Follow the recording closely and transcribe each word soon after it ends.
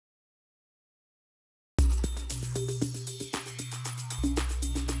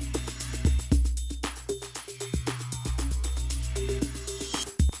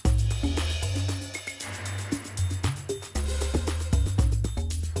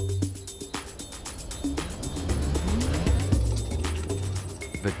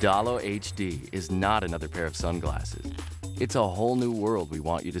VedaloHD is not another pair of sunglasses. It's a whole new world we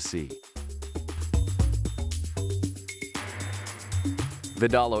want you to see.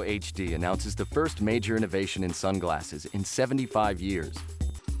 VedaloHD announces the first major innovation in sunglasses in 75 years.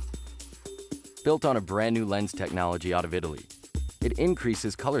 Built on a brand new lens technology out of Italy, it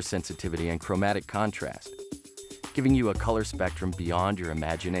increases color sensitivity and chromatic contrast, giving you a color spectrum beyond your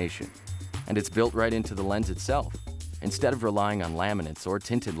imagination. And it's built right into the lens itself, instead of relying on laminates or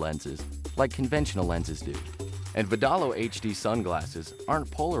tinted lenses like conventional lenses do. And VedaloHD sunglasses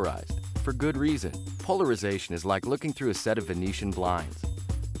aren't polarized, for good reason. Polarization is like looking through a set of Venetian blinds,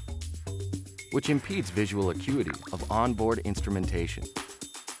 which impedes visual acuity of onboard instrumentation.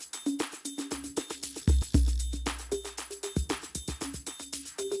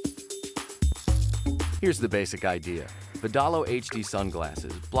 Here's the basic idea. VedaloHD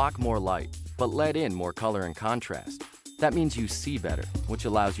sunglasses block more light, but let in more color and contrast. That means you see better, which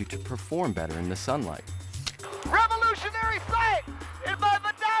allows you to perform better in the sunlight. Revolutionary sight in my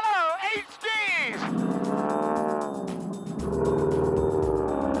VedaloHDs!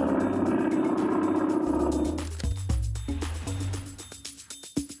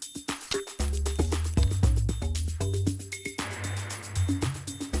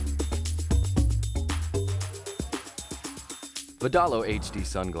 VedaloHD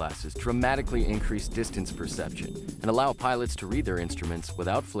sunglasses dramatically increase distance perception and allow pilots to read their instruments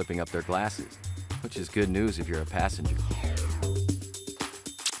without flipping up their glasses, which is good news if you're a passenger.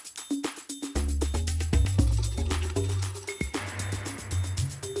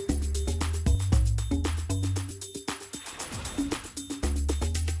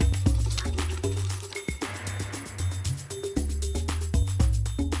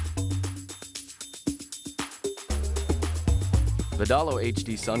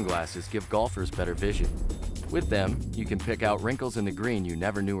 VedaloHD sunglasses give golfers better vision. With them, you can pick out wrinkles in the green you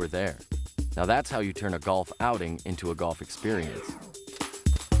never knew were there. Now that's how you turn a golf outing into a golf experience.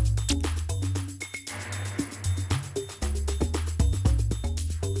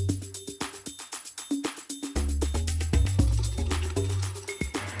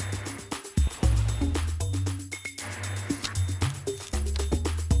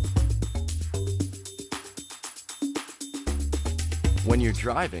 When you're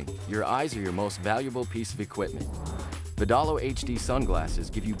driving, your eyes are your most valuable piece of equipment. VedaloHD sunglasses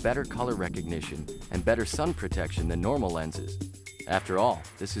give you better color recognition and better sun protection than normal lenses. After all,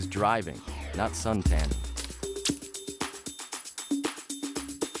 this is driving, not suntanning.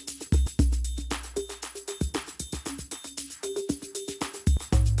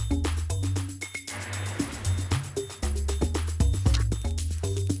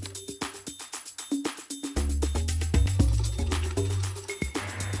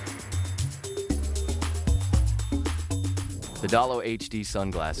 VedaloHD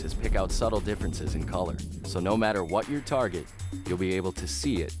sunglasses pick out subtle differences in color, so no matter what your target, you'll be able to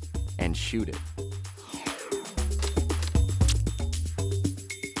see it and shoot it.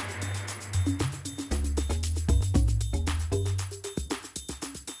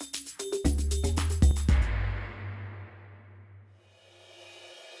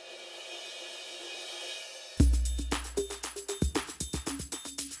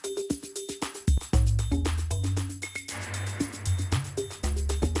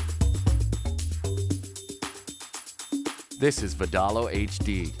 This is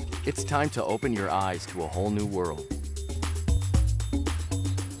VedaloHD. It's time to open your eyes to a whole new world.